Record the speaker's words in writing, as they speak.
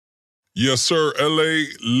Yes, sir. LA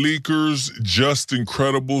Leakers, Just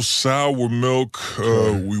Incredible, Sour Milk.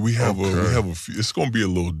 We have a few. It's gonna be a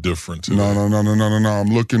little different today. No. I'm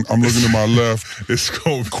looking to my left. It's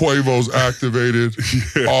gonna Quavo's activated.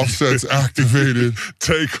 Yeah. Offset's activated.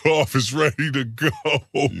 Takeoff is ready to go.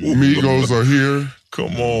 Migos are here.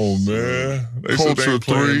 Come on, man. They said they Culture ain't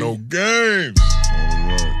playing 3. no games.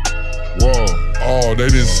 Whoa. Oh, they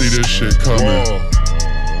didn't see this shit coming.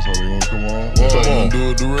 That's how they gonna come on. Come on.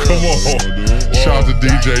 Do it, Darrell. Come on. Shout out to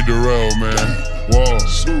DJ Darrell, man. Whoa.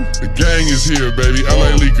 The gang is here, baby.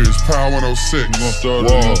 LA Leakers, Power 106. You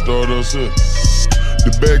gonna start us here.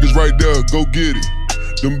 The bag is right there, go get it.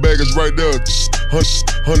 Them baggers right there,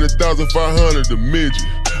 100,500 the midget.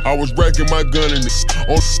 I was racking my gun in it.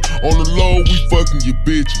 On the low, we fucking your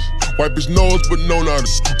bitches. Wipe his nose, but no, not a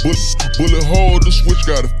bullet hole. The switch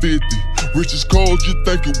got a 50. Rich as cold, you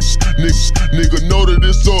think it was nigga know that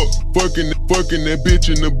it's up. Fucking that bitch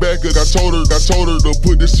in the back. I told her to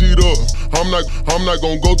put the seat up. I'm not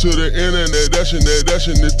gonna go to the internet. Dashing,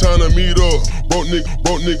 it's time to meet up. Broke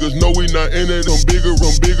niggas know we not in it. I'm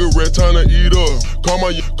bigger, red time to eat up. Call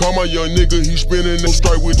my young nigga, he spinning. No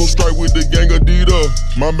strike with the gang of Adidas.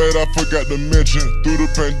 My bad, I forgot to mention. Through the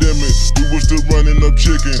pandemic, we was still running up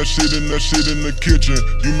chicken. That shit in the kitchen.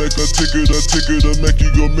 You make a ticket to make you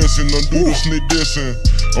go missing. Undo the sneak dissing.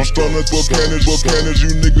 I'm starting to put panties,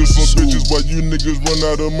 you niggas some bitches. While you niggas run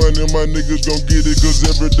out of money, my niggas gon' get it, cause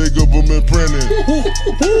every day government printing.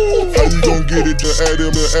 How you gon' get it? To add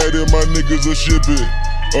it, my niggas will ship it.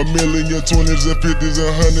 A million, 20s and 50s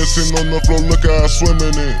and 100s sitting on the floor, look how I swim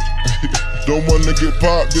in it. Don't wanna get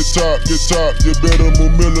popped, get top, you better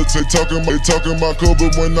move militant. They talking about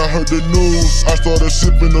COVID when I heard the news. I started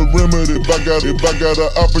sipping the remedy. If I got an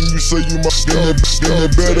op and you say you my then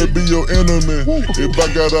it better be your enemy. If I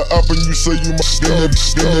got an op and you say you my then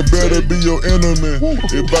it better be your enemy.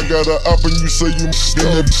 If I got an op and you say you my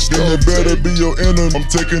then it better be your enemy. I'm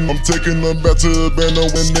taking them back to the bando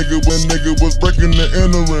when nigga was breaking the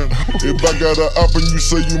interim. If I got an op and you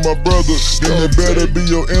say you my brother, then it better be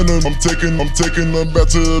your enemy. I'm taking them back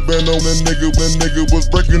to the bando when nigga was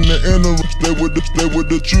breaking the interim. They with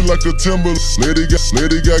the true like a timber. Lady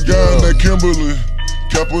got guy in that Kimberly.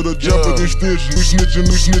 Capital jumper, they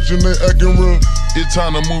snitching, they acting real. It's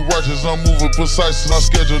time to move righteous, I'm moving precise. My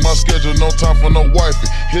schedule, no time for no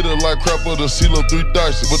wifey. Hit it like crap with a seal of 3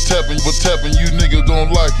 dice. But tapping, you niggas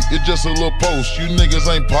gon' like it. It's just a little post, you niggas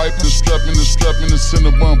ain't piping. The strapping, the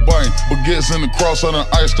cinnamon biting. Baguettes in the cross, I done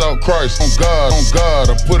iced out Christ. On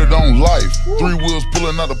God, I put it on life. 3 wheels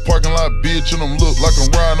pulling out the parking lot, bitch, and them look like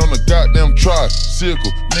I'm riding on a goddamn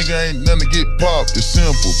tricycle. Nigga ain't nothing to get popped, it's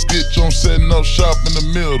simple. Bitch, I'm setting up shop in the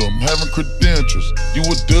middle, I'm having credentials. You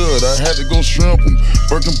a dud, I had to go shrimp them.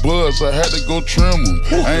 Birkin buds, I had to go trim them.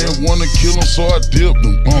 I ain't wanna kill them, so I dipped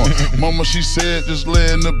them. Mama, she said, just lay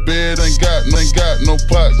in the bed, ain't got no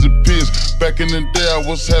pots to piss. Back in the day, I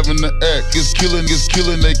was having to act. It's killing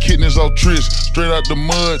they kidneys off tricks. Straight out the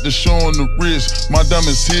mud, just showing the wrist. My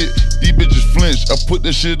diamonds hit, these bitches flinch. I put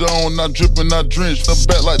this shit on, not dripping, not drenched. The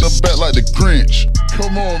back like the Grinch.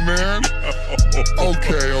 Come on, man.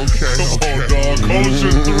 Okay. Come on, dog. Culture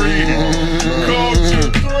 3. Culture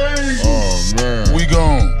 3. Oh, man. We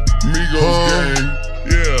gone. Migos gang.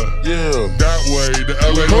 Yeah. That way, the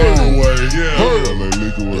LA Leaker way. Yeah. LA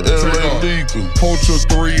Leaker way. LA Leaker. Culture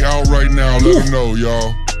 3 out right now. Let them know,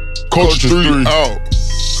 y'all. Culture 3 out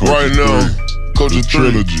right now. Culture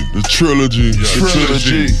Trilogy. The trilogy.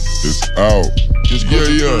 It's out.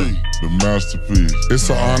 Yeah. The masterpiece. It's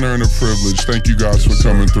an honor and a privilege. Thank you guys for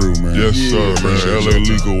coming through, man. Yes, sir, man. LA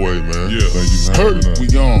Legal Way, man. Yeah. Thank you for having us. We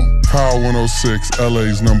gone. Power 106,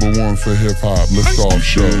 LA's #1 for hip hop. Lift off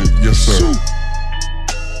show. Yes, sir.